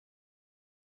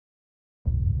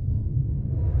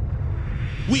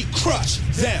We crush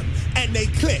them and they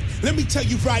click. Let me tell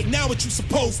you right now what you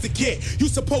supposed to get. You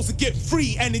supposed to get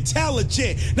free and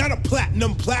intelligent, not a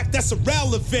platinum plaque, that's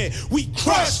irrelevant. We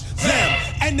crush them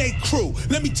and they crew.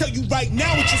 Let me tell you right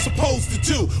now what you supposed to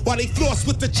do. While they floss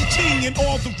with the cha-ching and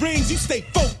all the rings, you stay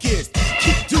focused.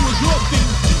 Keep doing your thing.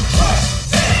 We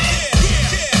crush them.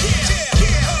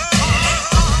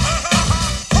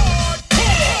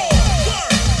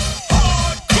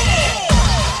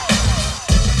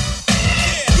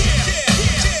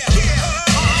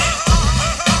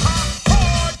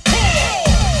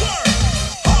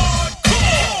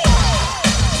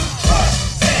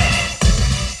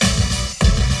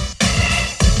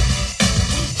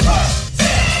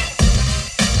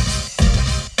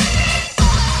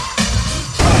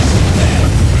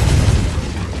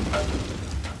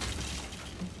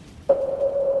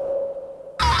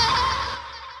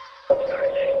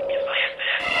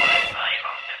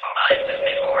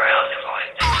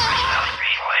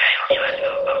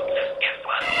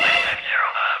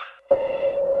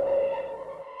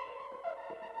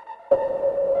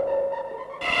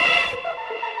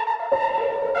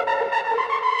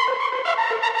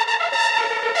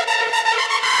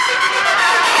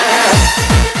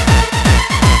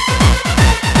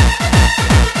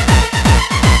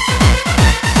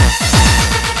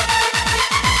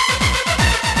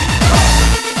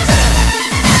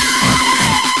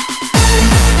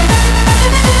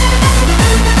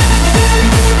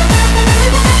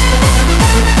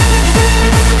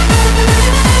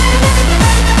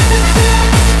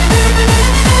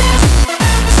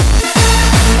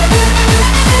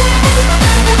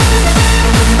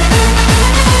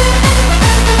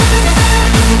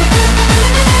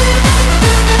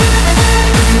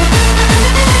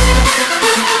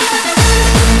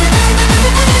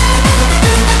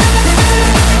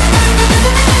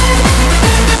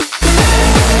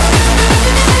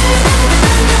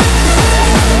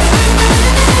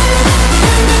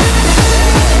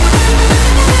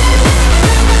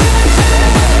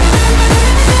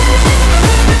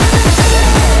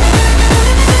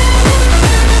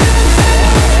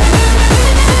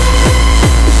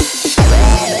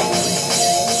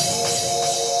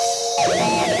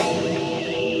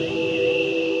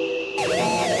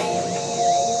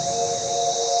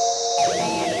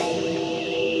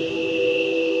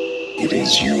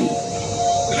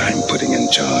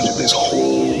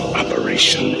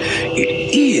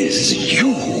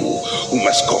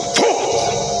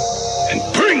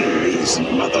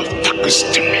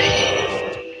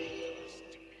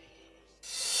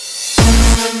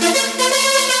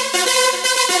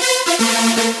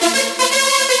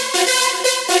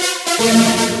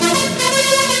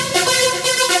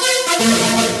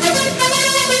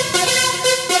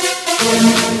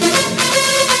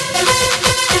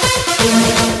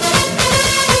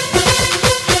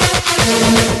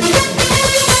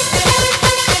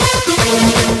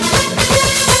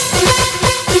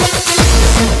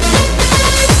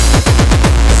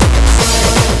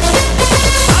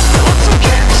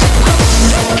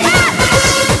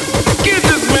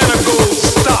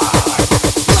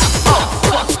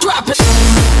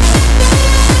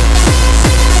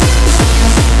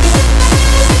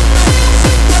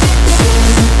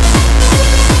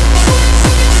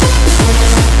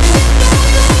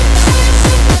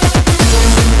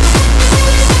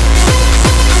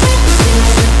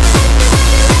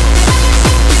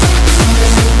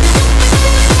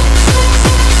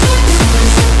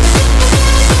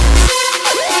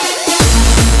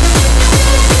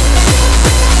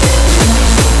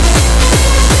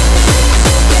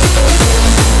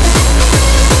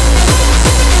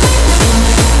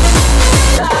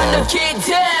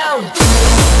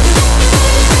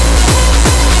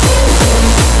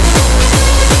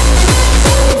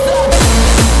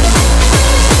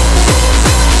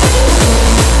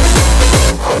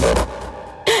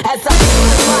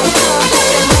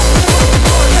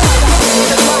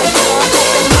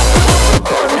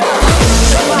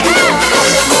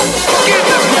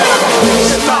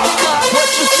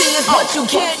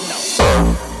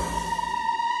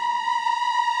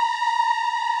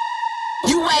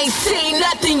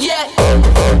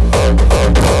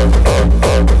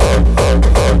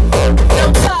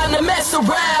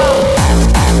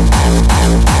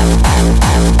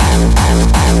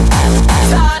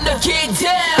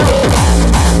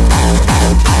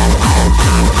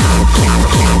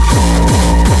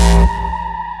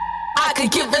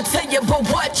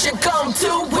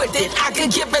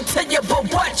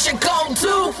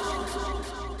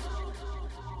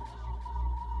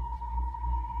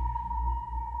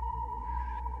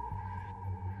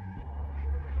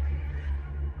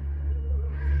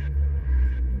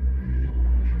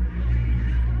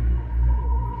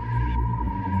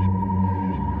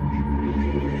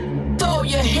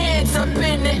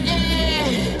 in the air.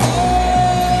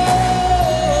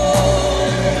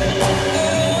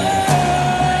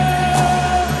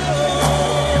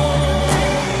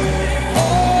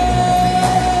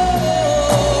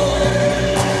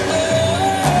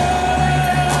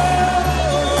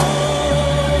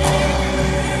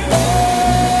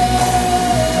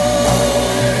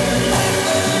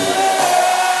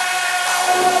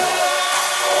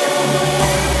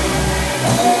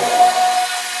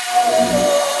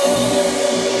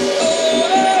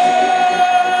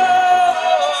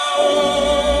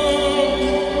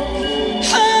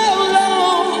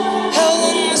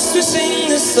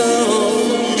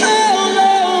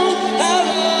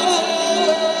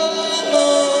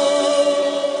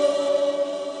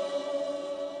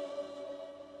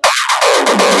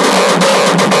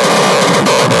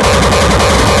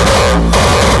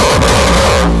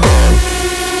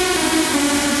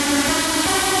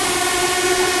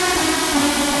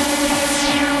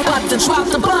 Drop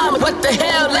the bomb, what the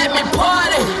hell, let me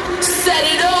party. Set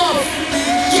it off,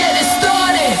 get it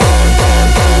started.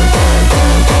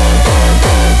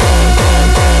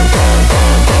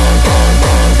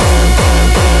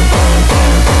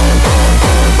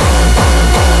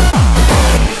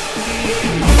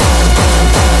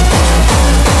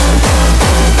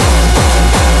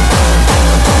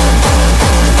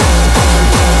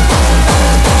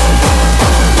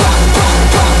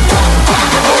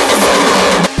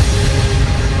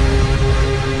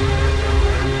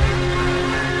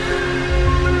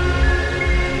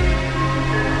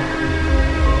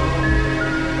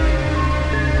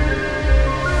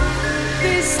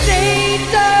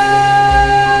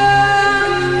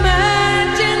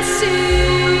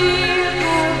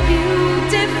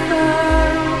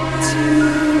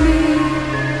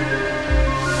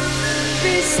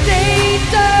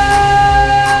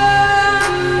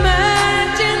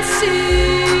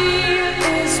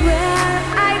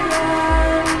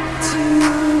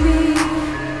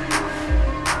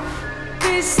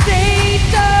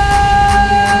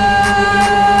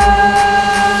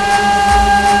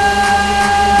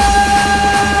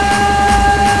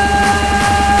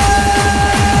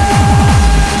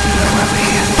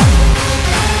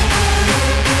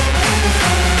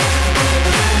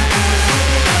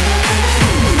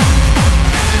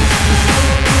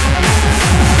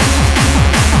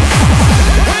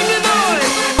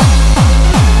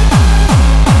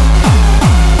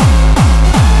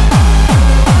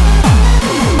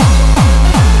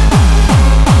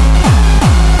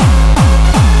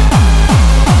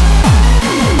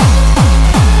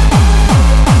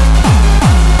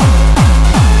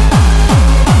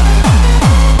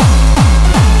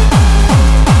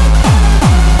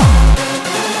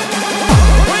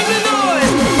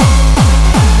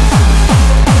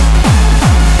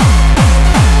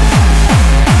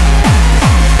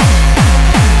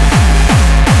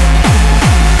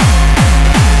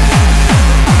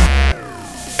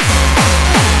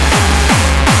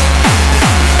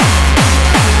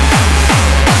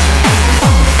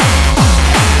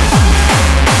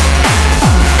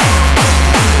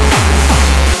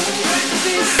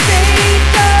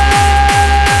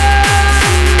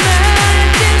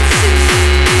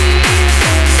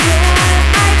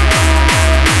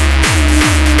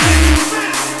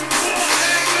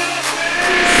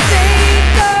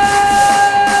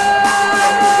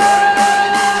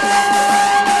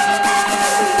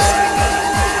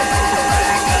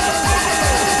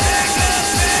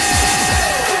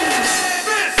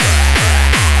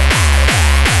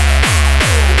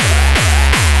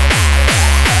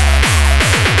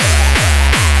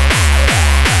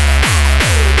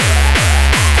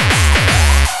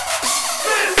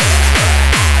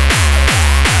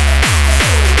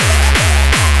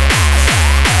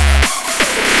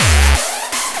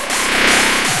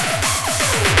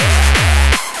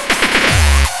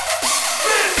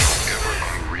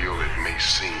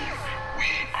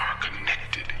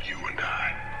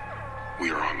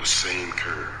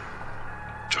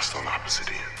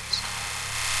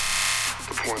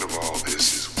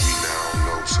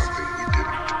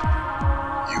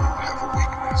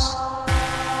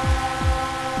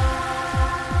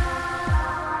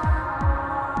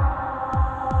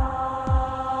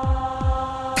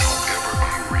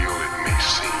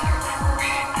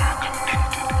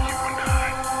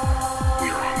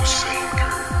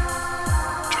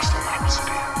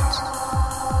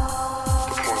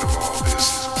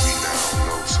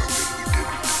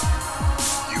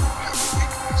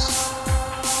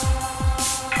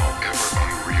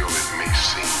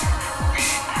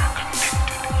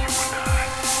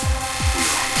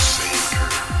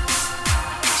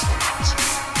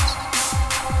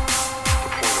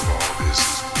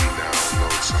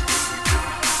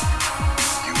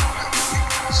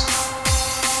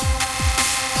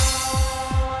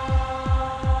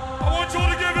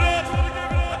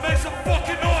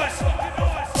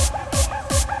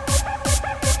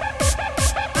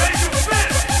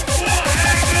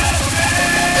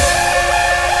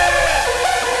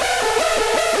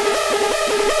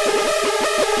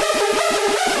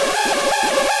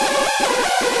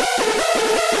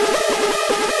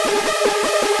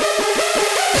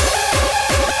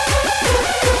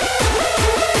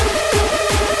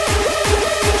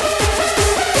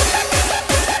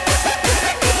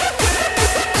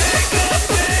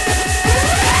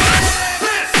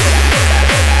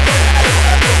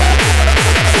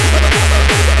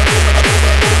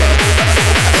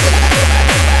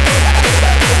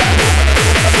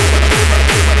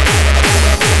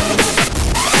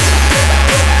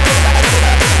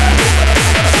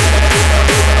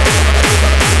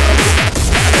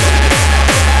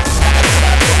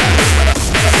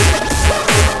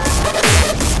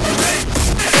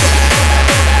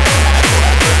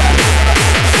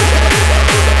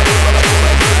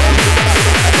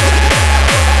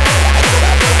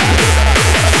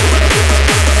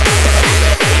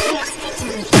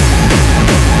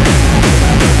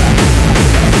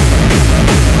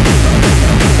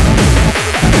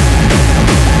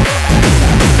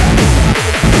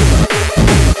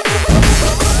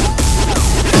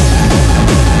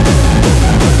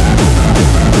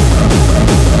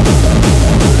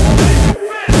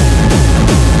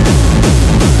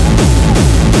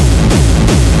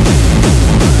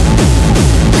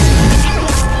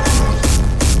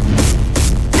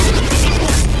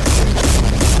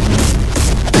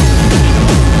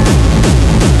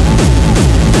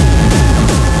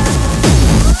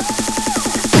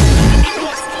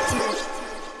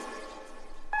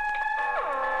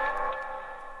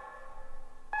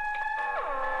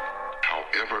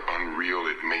 unreal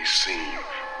it may seem,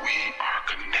 we are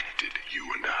connected, you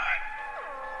and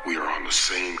I. We are on the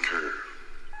same curve,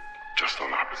 just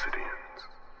on opposite ends.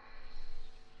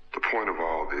 The point of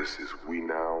all this is we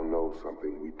now know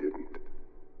something we didn't.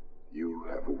 You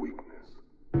have a weakness.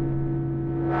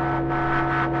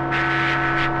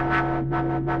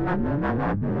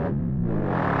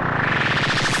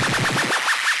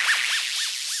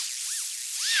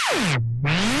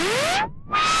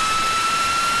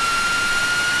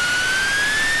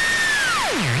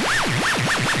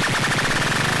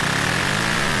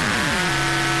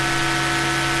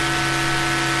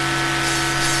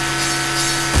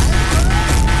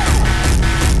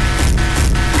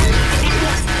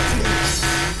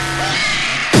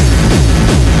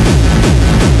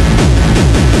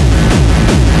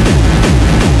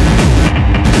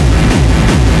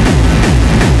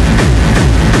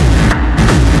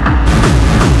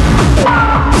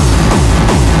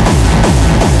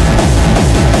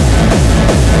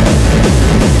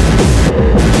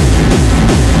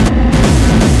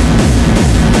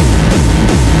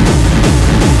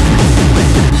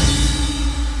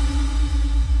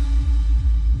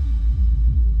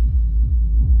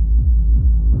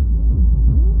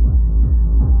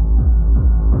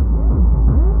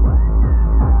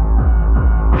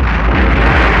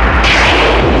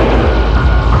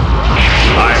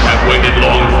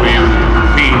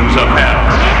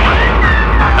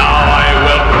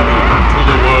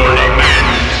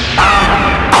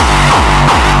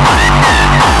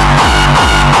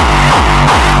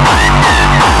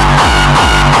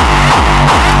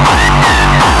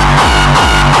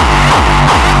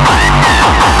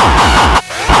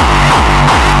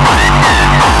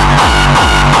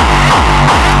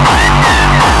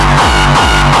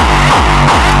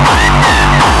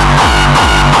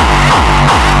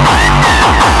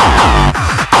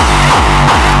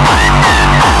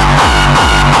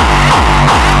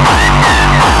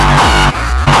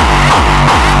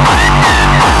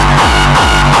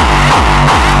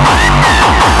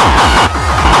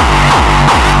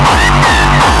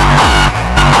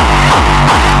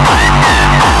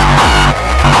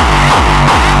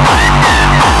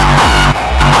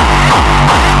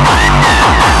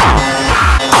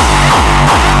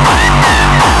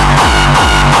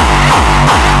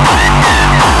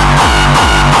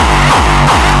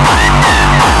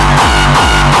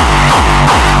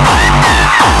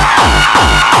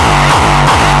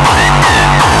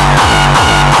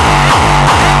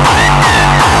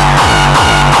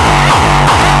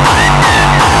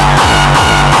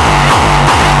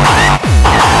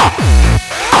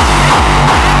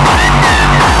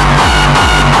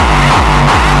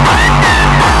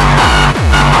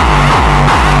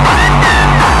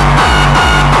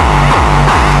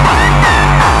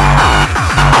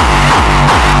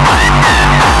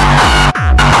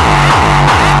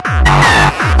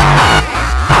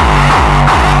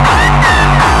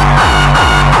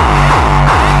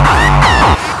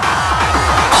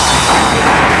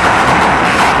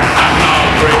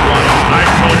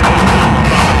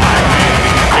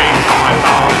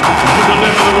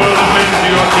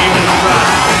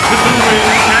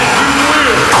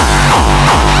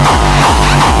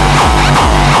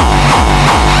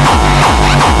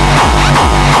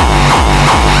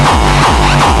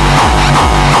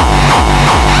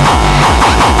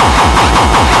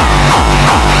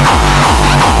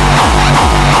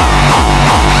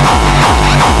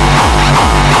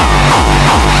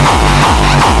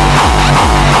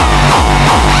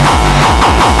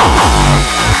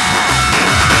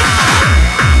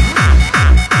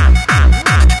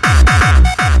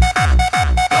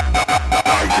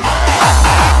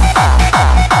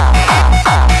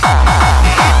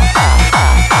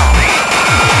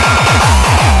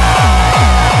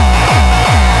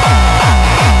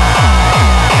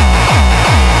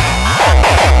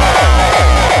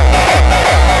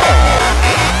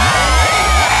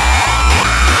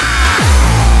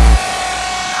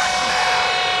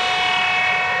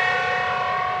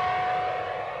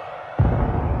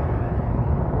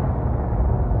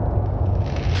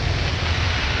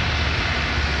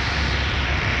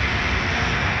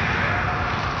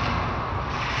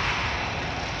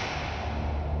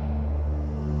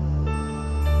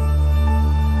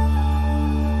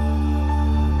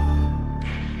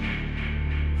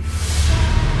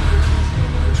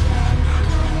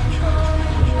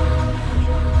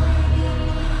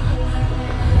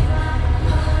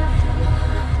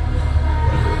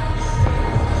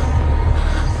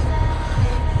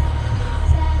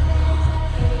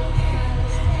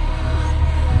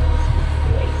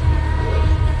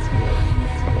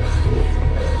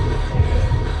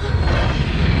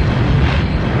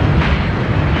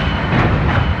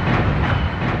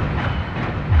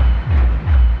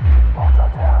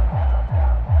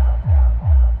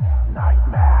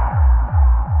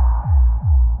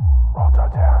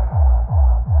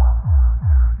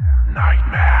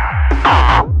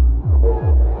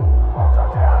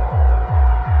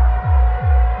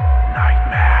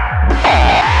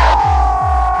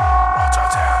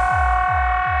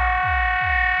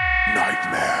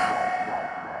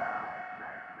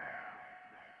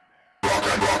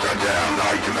 goddamn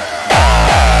nightmare.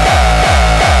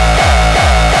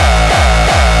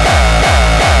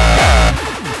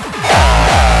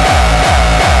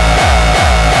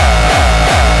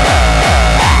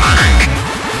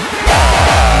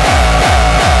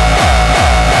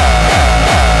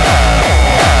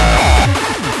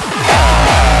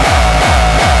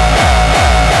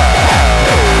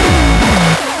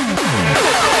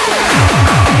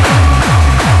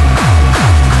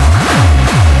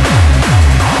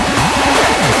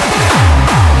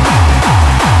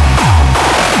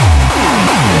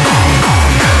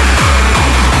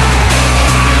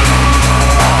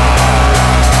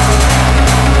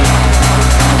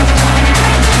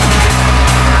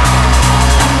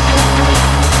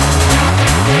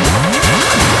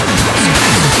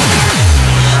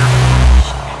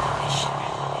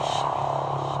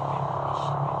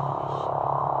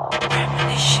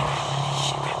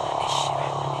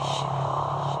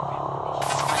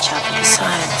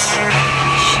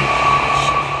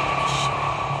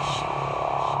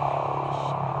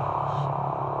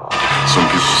 Some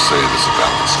people say there's a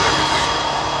balance to everything.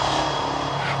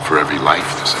 For every life,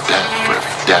 there's a death. For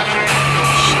every death,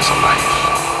 there's a life.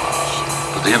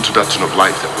 But the introduction of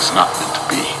life that was not meant to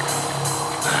be,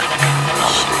 that can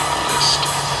validate the list.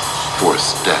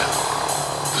 Force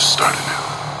death to start anew.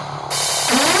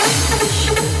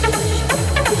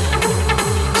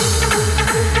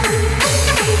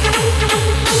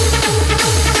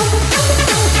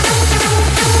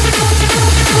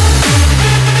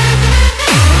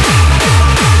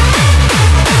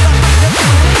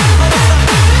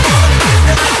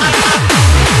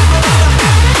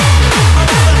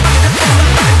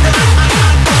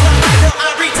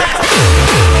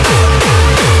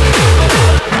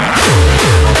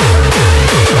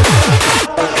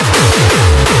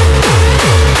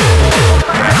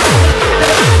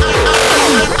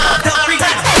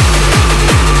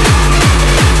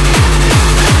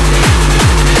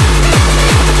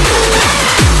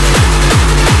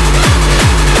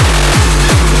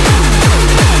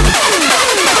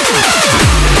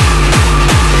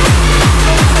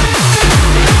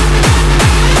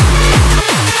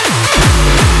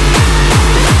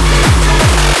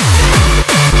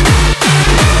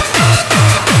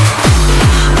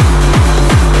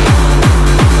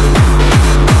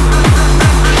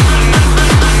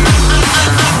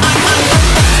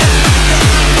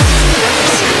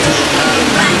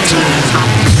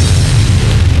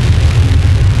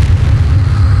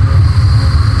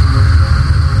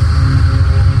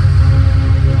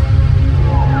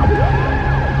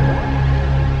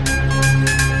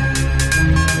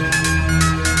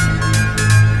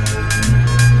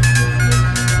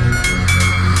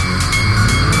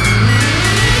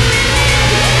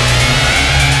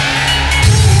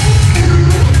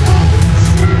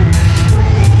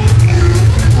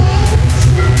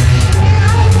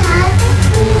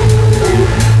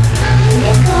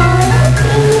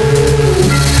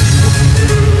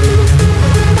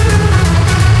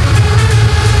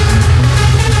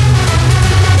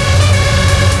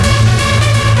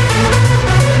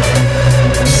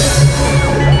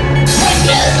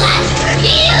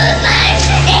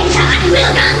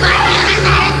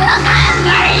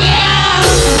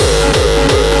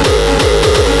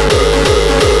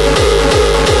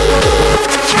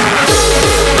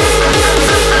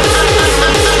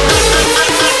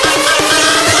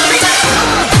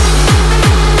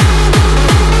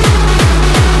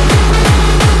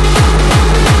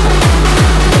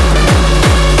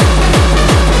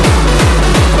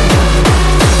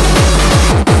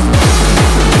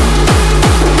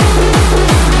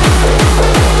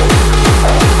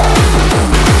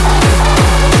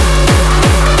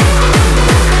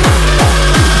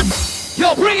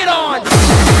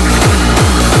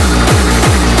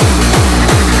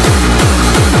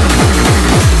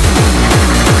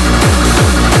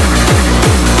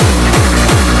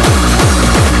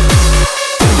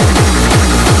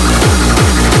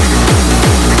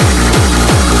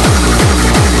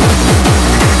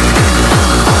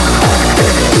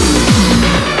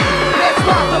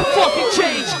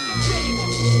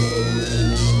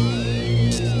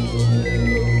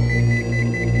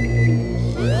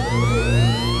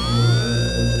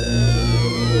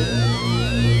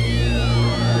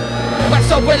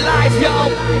 up with life, yo.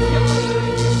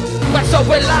 What's up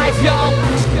with life, yo?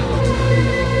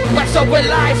 What's up with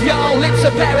life, yo? Lips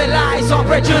are paralyzed,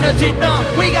 opportunity numb.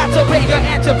 We got to break your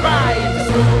enterprise.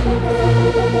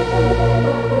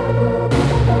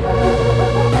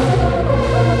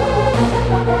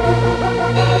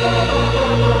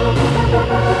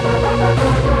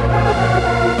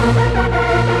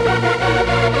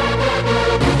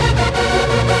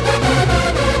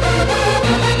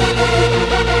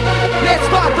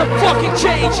 fucking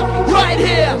change right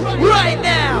here, right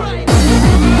now.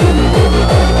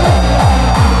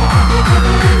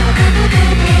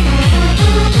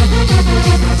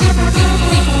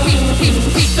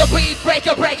 Beat the beat,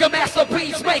 breaker, breaker,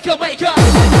 masterpiece, maker,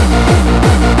 maker.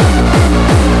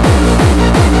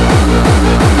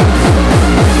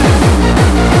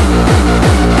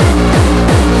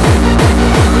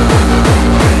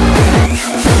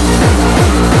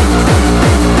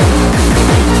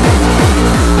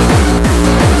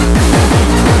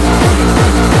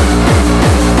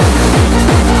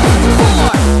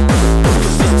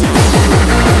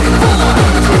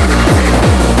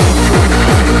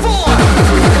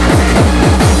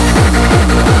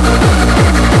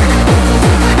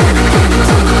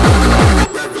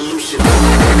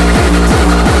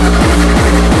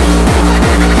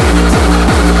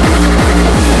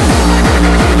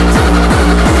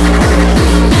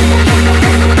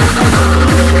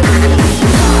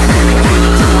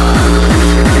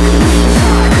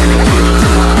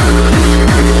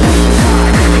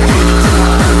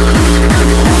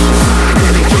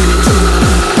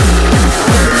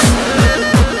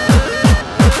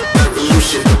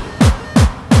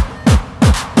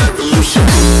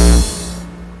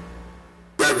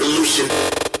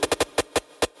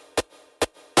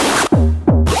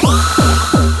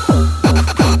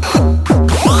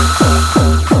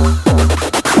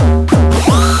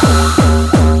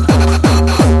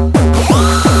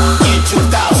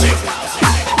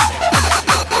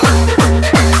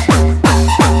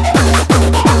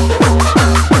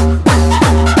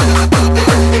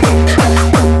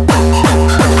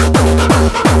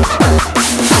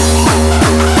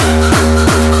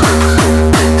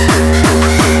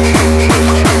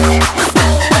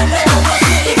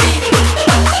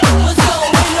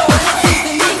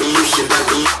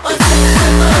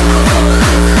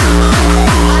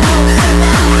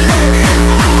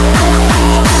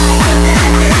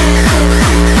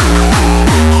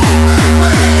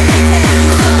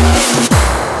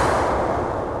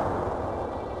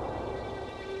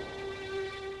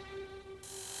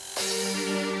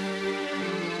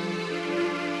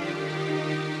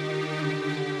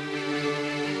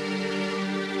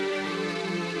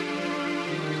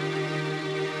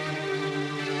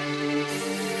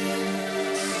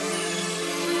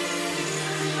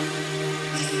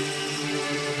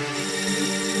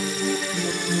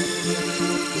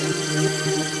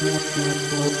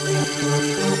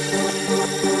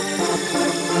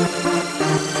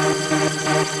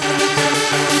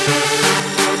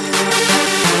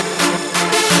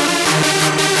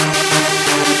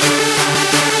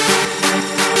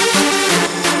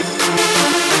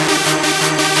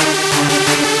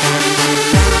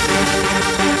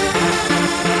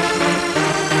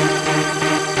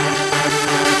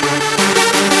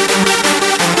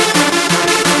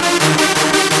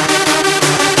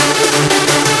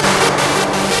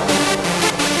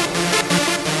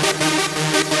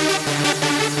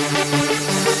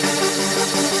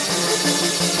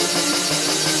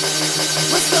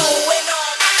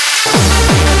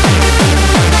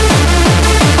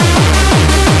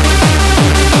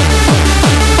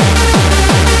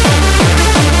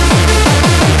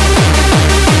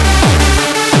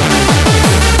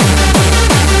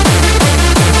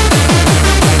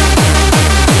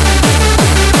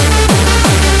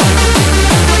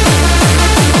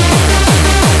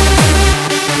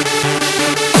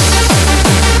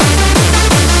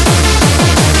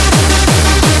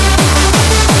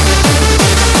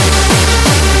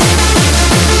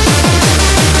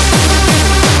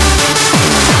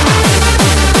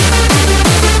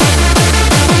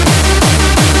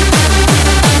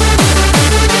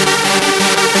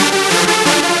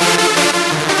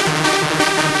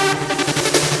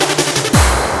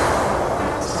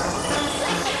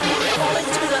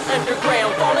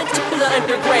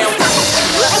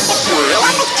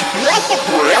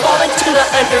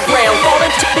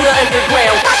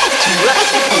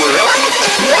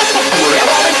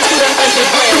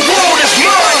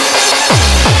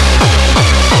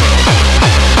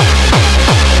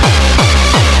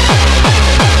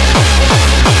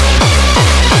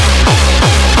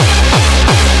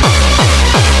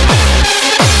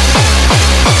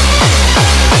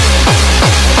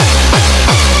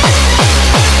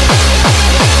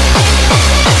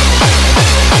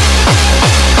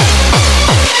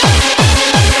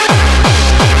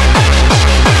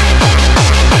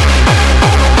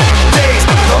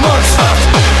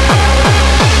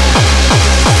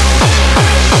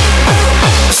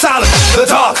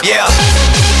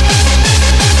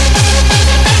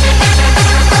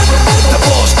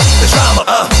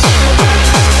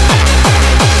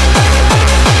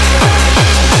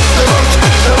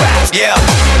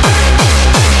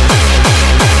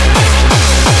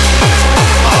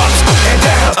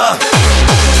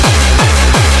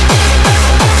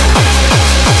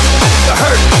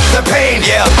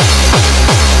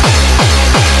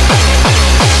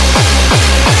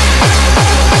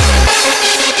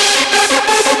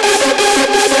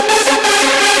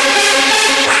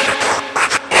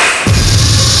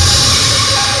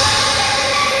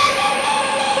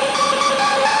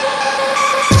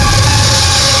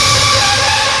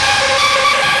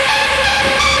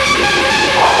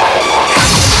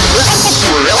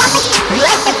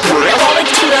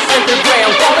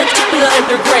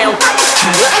 underground.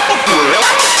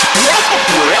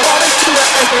 Fall into the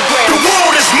underground. The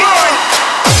world is mine.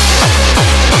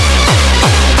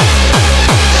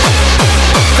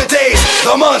 The days,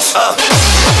 the months,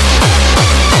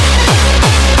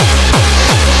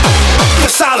 the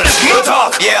silence, the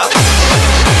dark, yeah.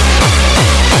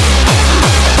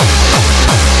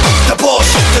 The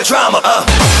bullshit, the drama,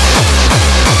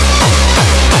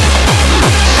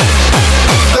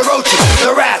 the roaches,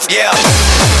 the rats, yeah.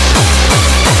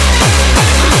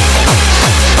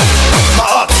 My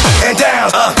ups and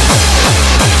downs,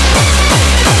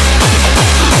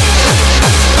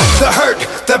 the hurt,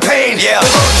 the pain, yeah. The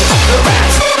roaches, the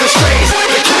rats, the strays,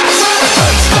 the cats, the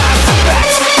guns, knives, the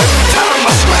bats. Every time I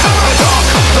scrap the dark,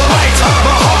 the light,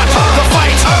 my heart, the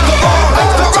fight, the wrong,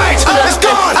 the right is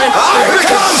gone. Here it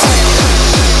comes.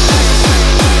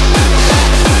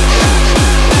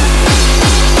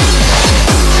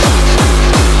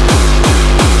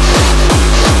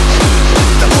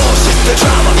 The bullshit, the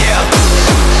drama, yeah.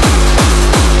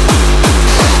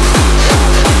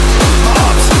 My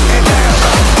ups and downs.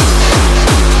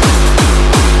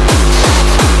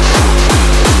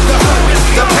 The hurt,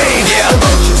 the pain, yeah. The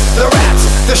roaches, the rats,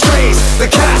 the strays, the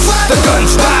cats, the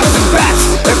guns, knives, and bats.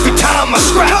 Every time I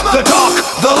scrap the dark,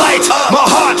 the light, my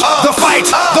heart, the fight,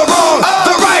 the wrong,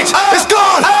 the right is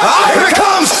gone. Here it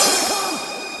comes.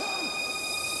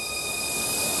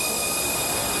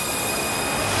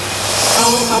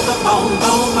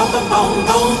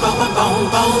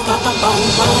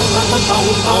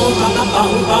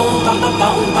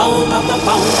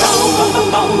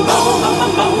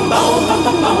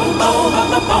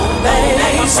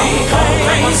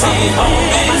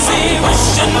 Busy,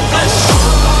 wishing the flesh.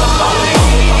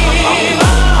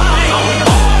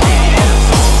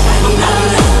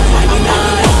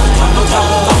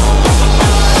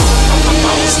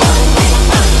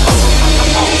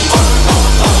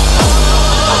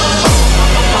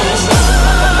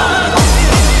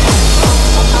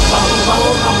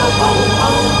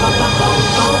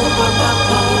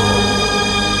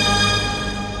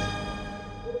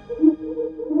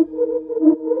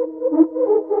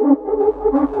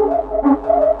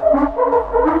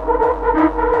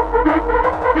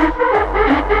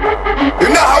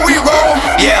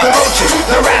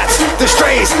 The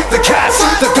strays, the cats,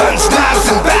 the guns,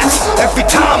 knives, and bats. Every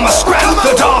time I scrap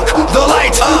the dark, the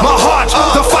light, my heart,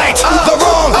 the fight, the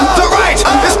wrong, the right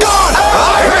is gone.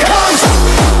 Here it comes.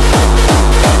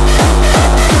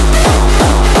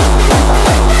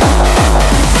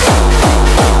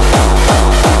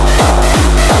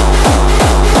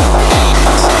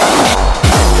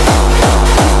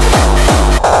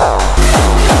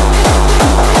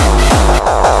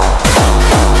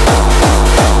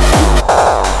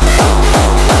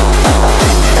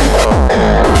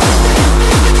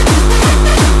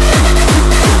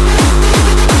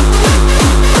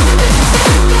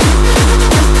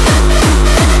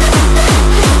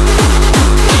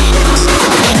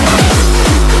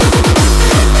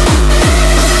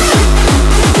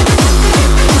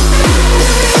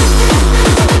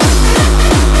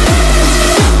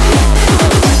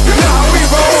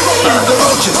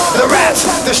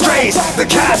 The strays, the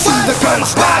cats, the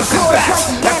guns, knives, and bats.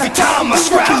 Every time I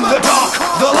scrap the dark,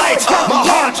 the light, my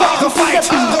heart, the fight,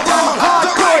 the wrong,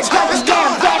 the right is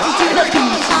gone.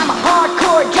 I'm a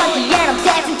hardcore junkie and I'm dancing to the beat. I'm a hardcore junkie and I'm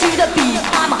dancing to the beat.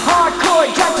 I'm a hardcore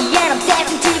junkie and I'm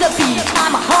dancing to the beat.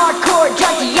 I'm a hardcore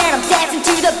junkie and I'm dancing to the beat. I'm a hardcore junkie and I'm dancing to the beat. I'm a hardcore junkie and I'm dancing to the beat. I'm a hardcore junkie and I'm dancing to the beat. I'm a hardcore junkie and I'm dancing to the beat. I'm a hardcore junkie and I'm dancing to the beat. I'm a hardcore junkie and I'm dancing to the beat. I'm a hardcore junkie and I'm dancing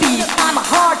to the beat. I'm a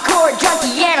hardcore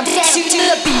junkie and I'm dancing to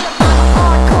the beat.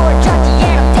 Hardcore junkie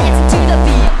and I'm dancing to the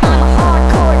beat. I'm a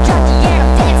hardcore junkie and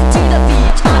I'm dancing to the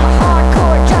beat. I'm a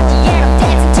hardcore junkie and I'm dancing to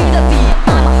the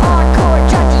beat. I'm a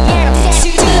hardcore junkie and I'm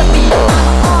dancing.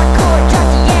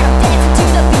 I'm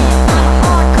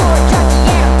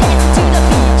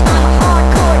a hardcore junkie and I'm dancing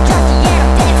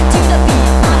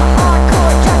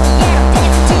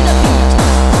to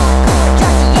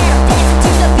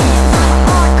the beat. I'm a hardcore junkie and I'm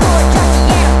dancing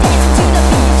to the beat. I'm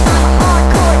a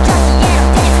hardcore junkie and I'm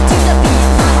dancing to the beat.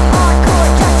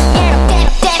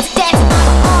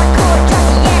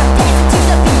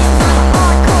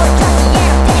 I'm a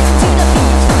hardcore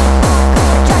junkie and I'm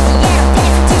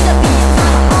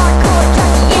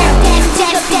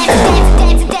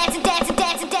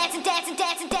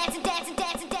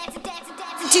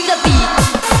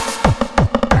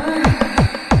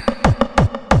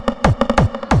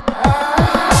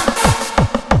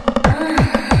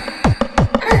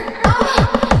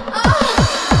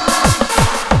to the beat.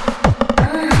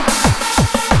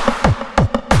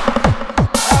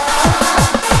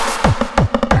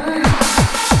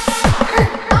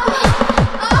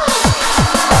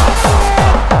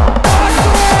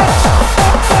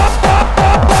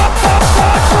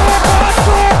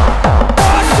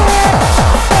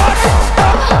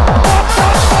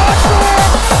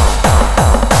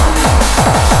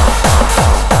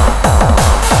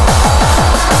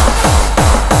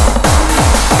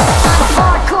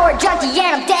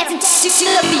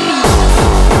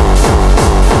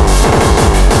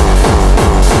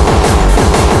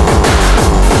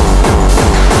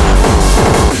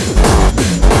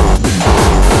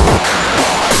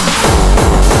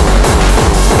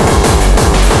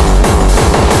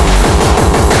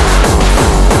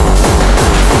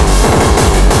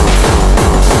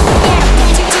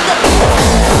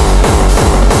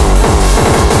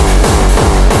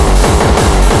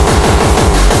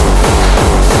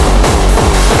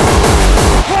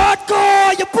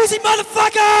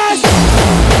 motherfuckers!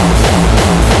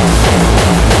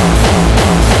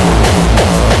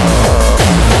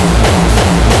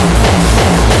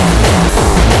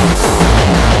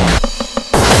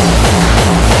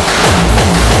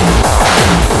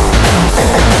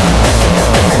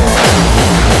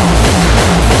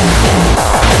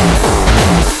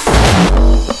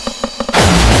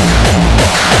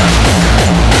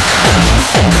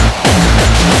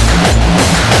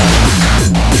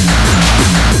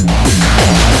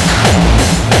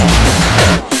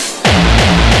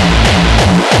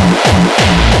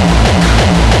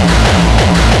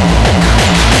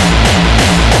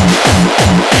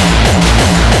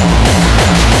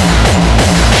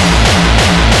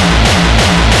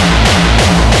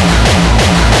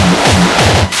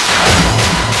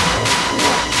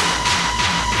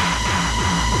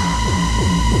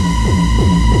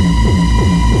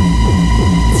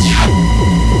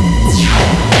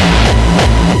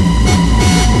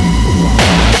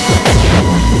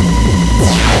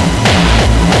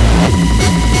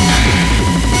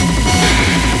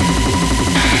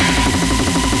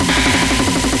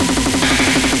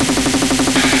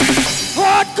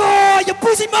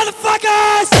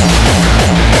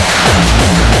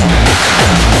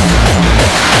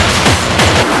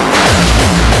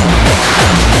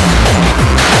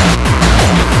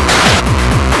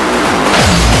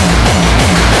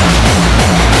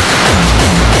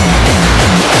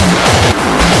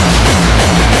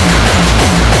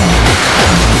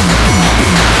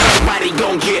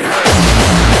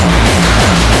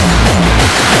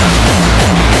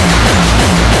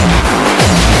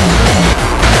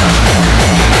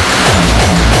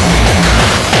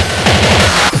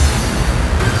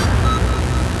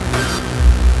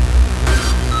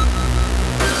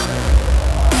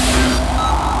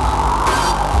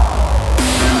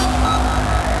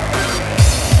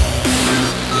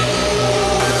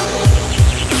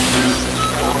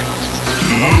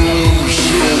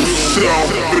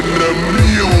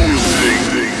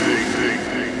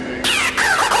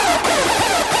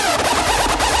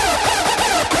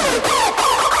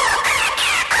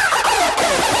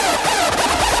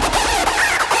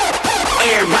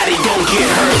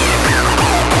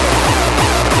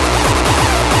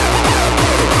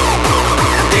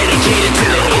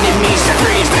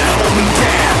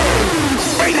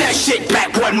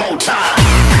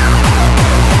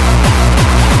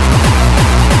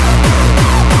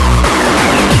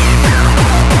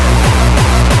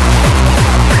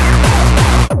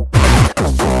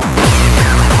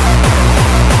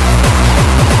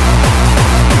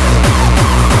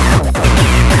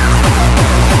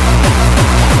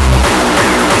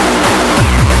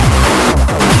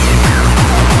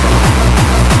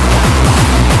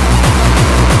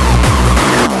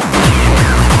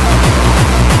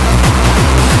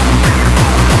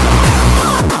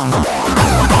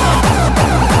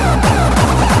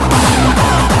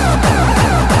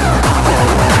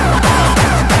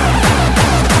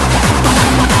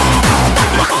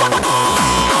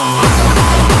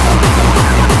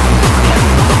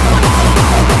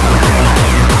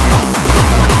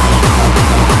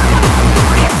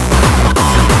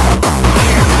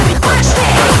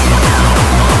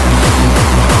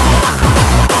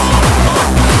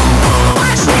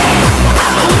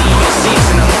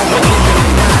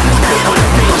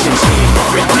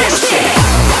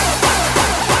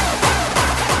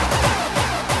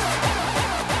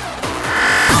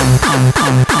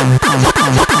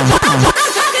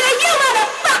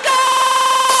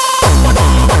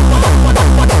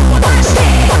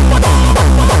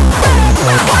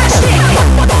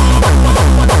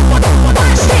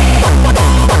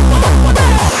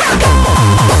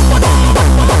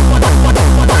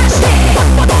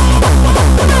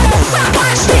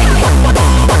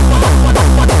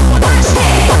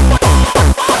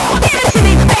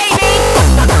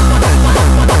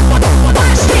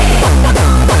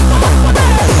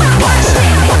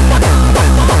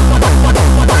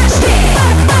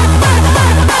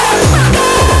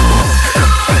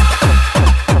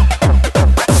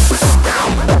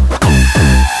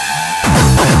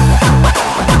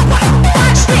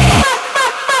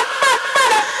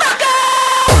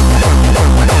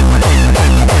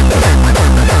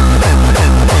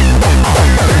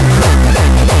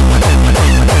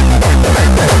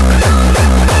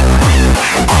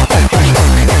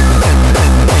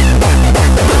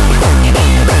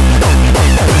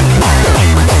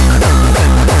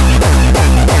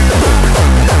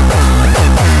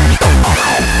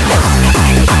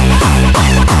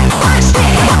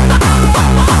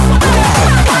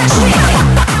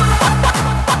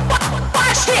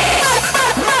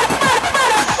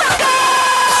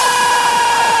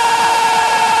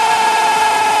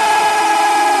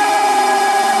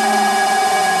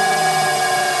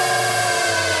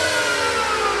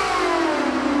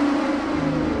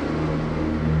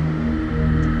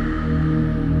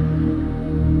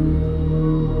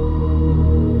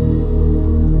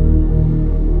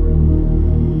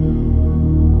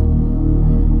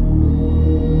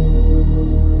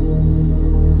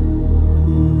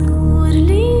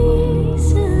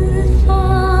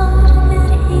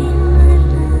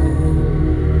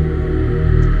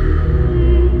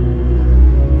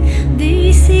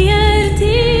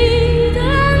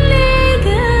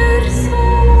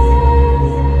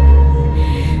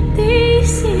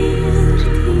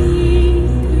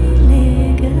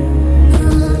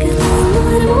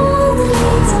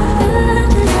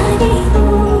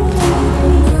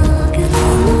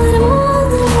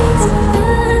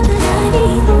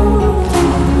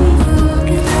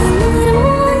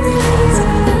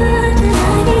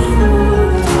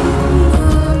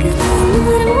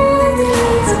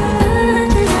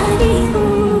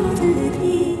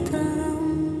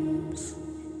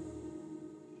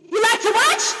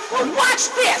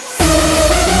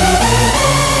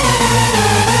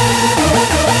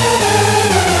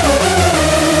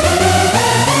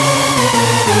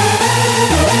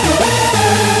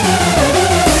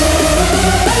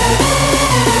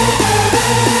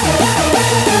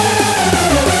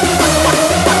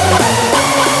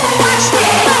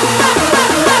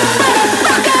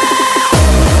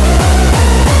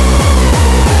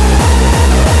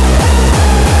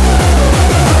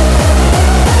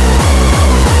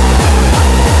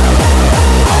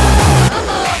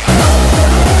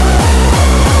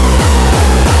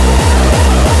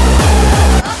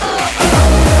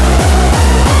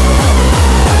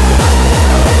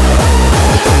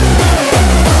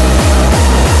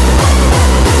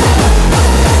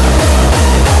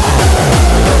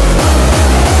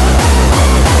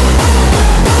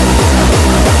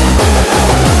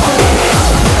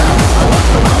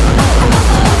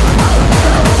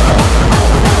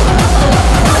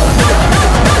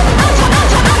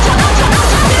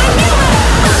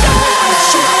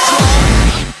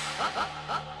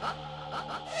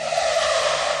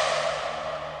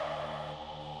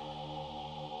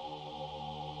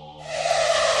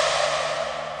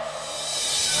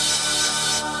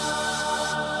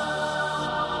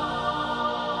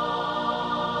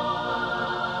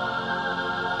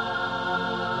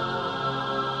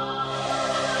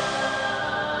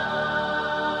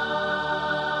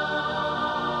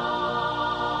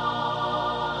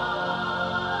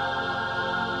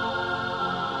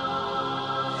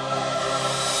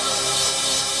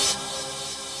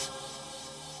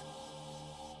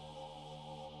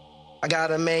 I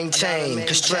gotta maintain,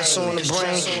 cause stress on the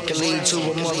brain can lead to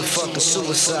a motherfucking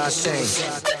suicide thing.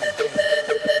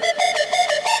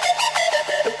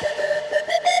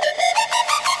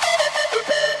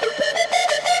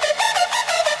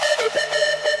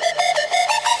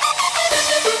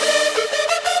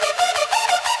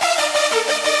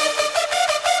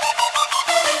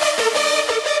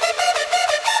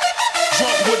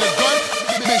 Drunk with a gun,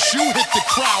 miss you hit the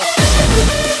crowd.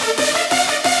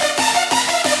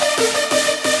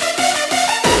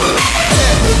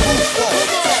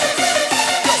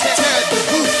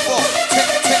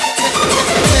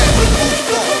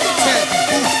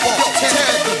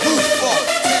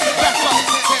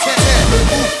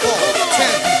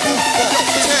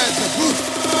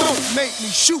 Make me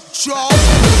shoot y'all.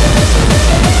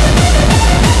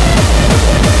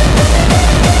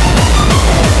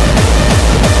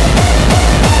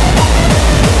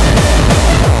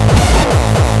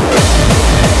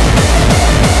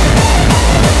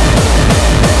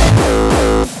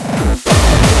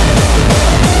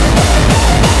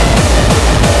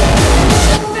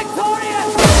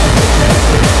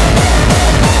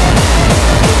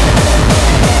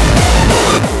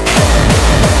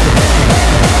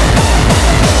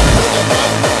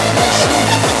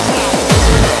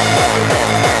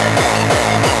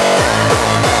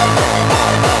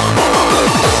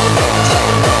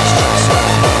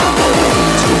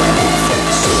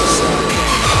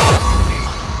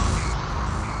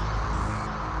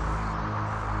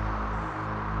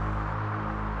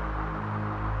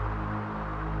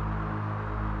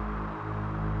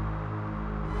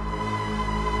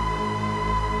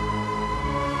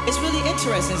 It's really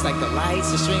interesting. It's like the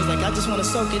lights, the strings, like I just want to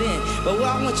soak it in. But what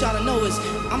I want y'all to know is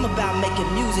I'm about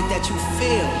making music that you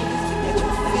feel. That you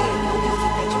feel.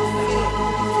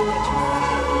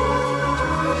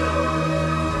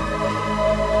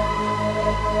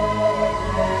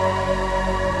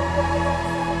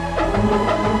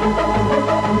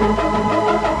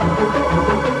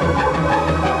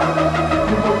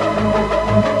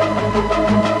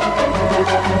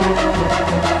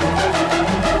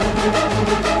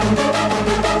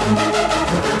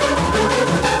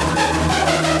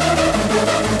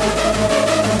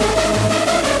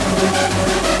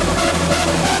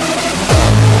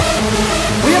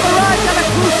 We have arrived at a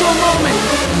crucial moment.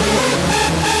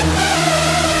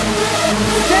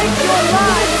 Stake your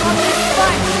lives on this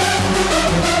fight.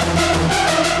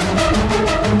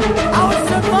 Our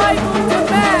survival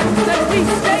demands that we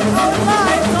stake our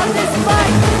lives on this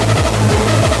fight.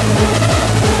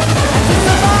 And to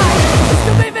survive is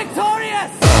to be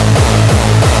victorious.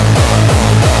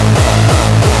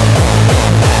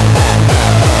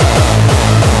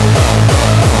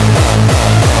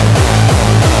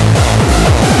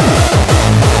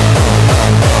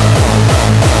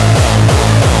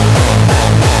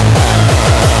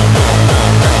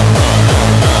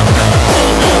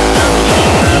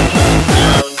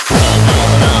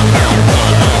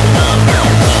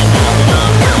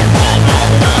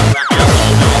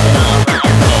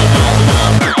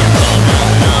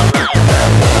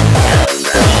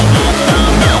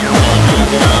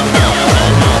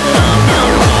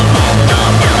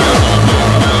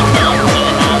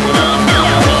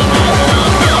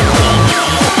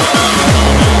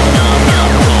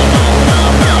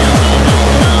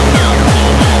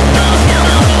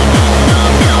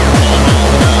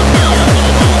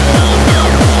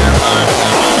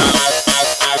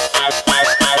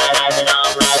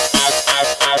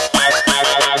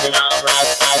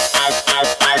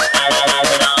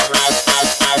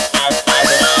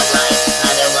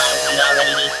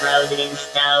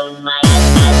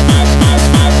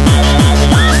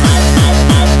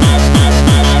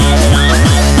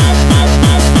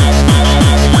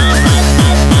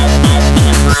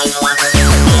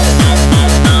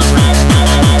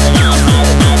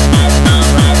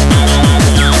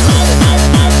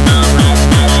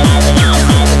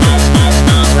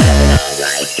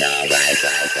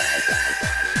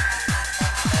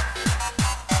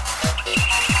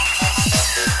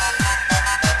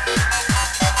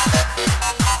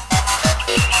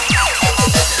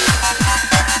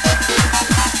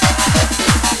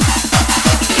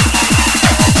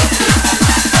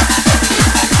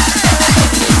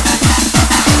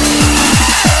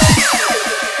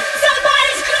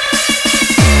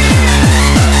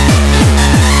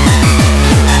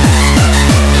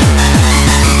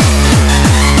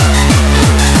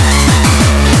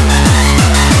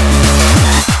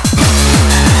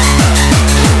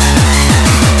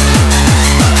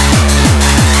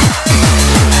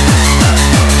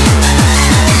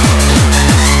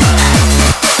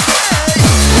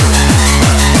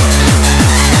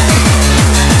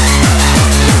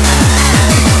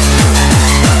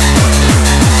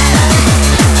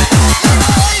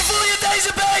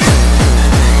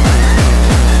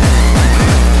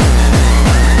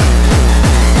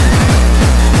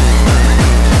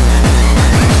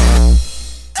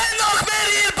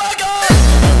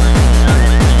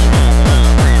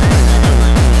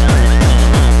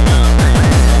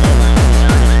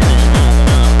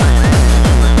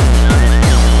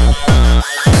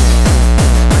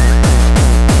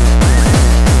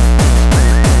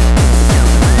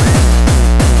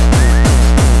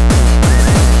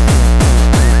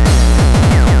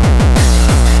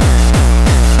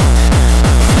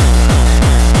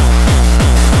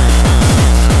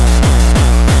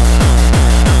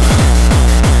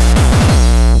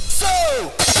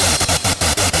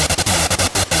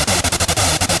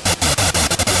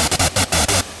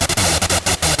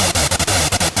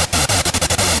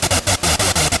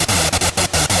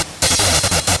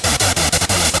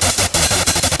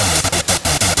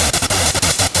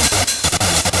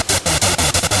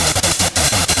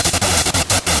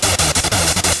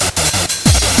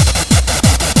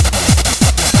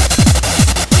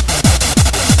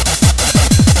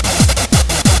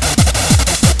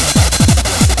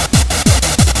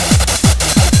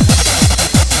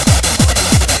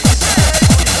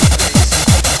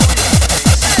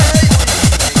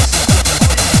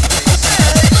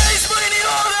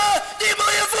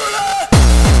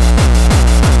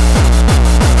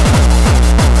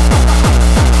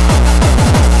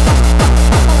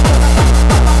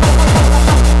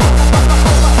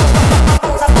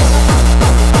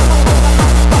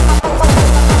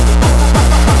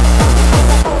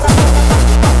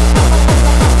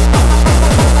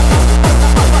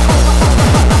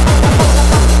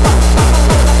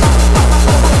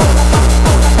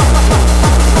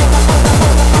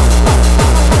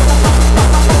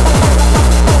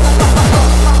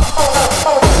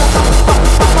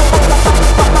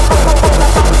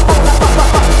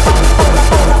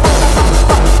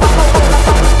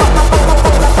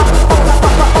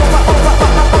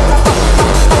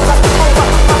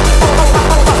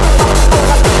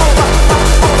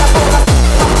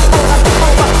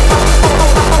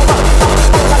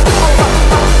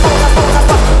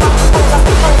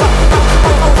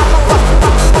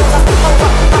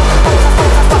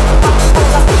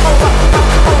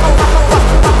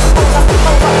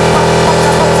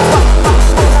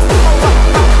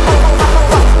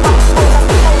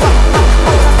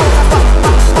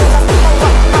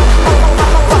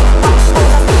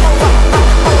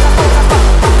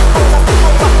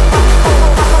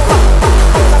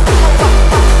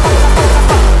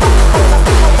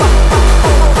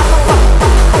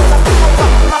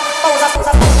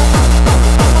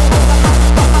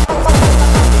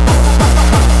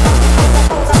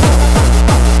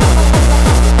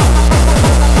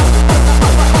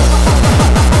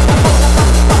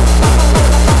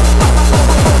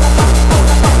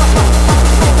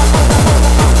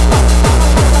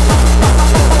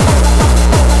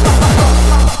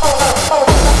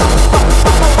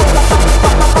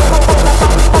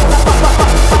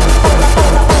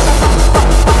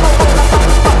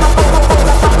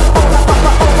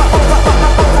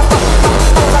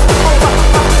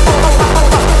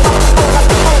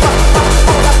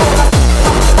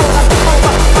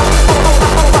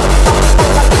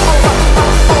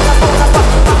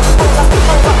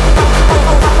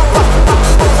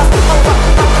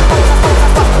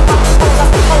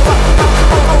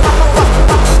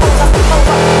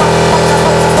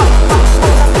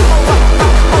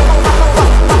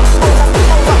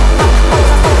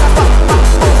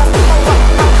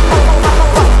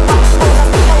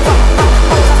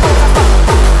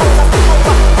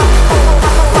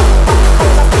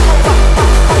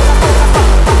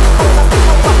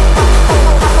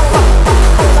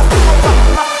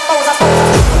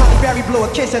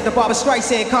 dance at the Barbra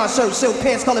Streisand concert. Silk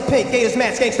pants, color pink, gators,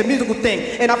 match, gangsta musical thing.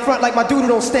 And I front like my doodle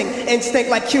don't stink. Instinct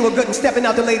like Cuba Gooden, stepping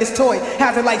out the latest toy.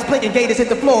 Hazard lights blinking, gators hit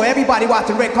the floor. Everybody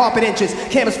watching, red carpet inches,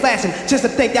 cameras flashing. Just to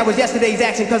think that was yesterday's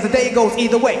action, cause the day goes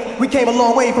either way. We came a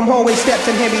long way from hallway steps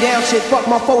and hand-me-down shit. Fuck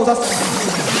my foes,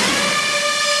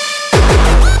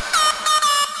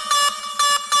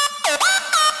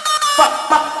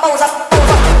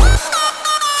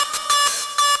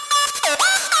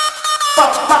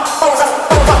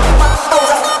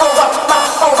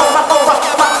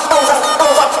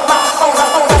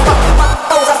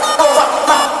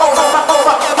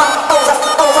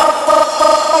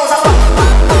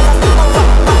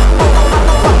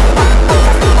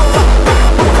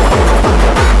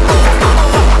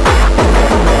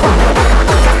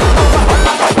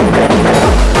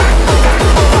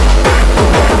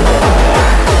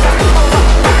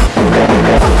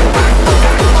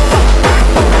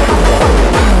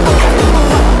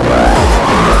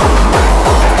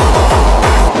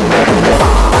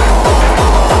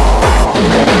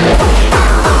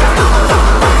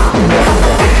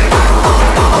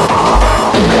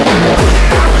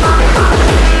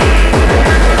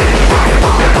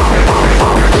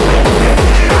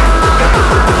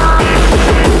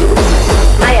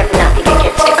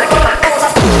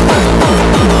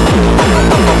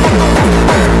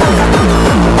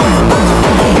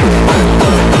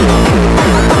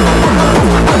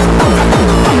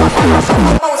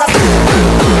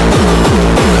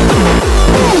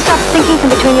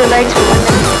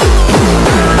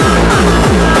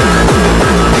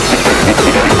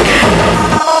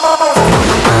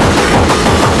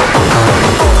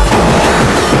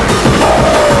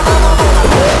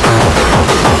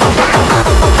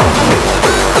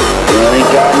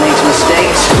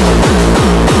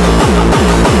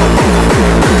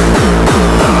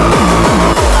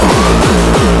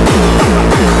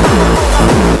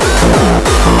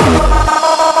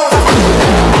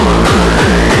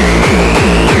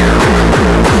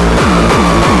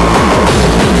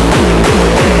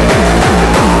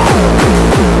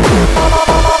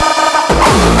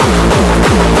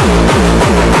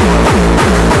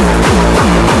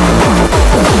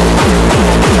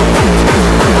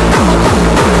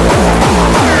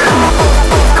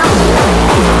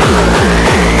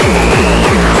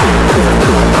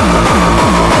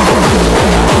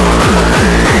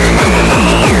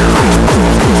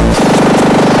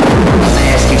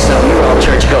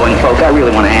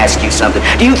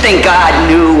 Do you think God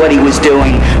knew what he was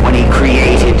doing when he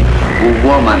created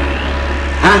woman?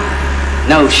 Huh?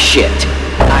 No shit.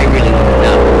 I really don't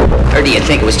know. Or do you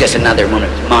think it was just another one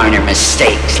of minor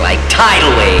mistakes like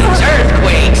tidal waves,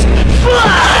 earthquakes,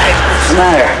 floods? What's the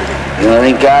matter? You don't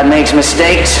think God makes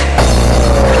mistakes?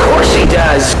 Of course he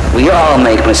does. We all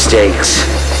make mistakes.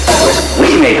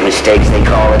 We make mistakes, they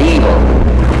call it evil.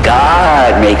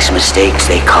 God makes mistakes,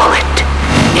 they call it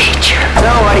nature. So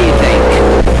what do you think?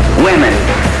 Women,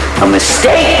 a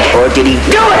mistake? Or did he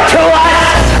do it to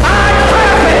us on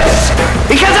purpose?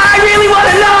 Because I really want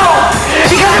to know!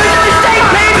 Because if it's a mistake,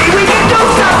 maybe we can do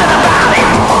something about it!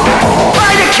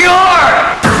 Find a cure!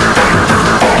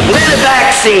 Then a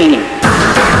vaccine!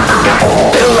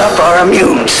 Build up our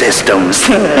immune systems.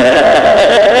 20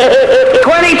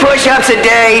 push-ups a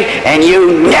day, and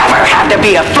you never have to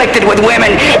be afflicted with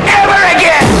women ever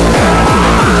again!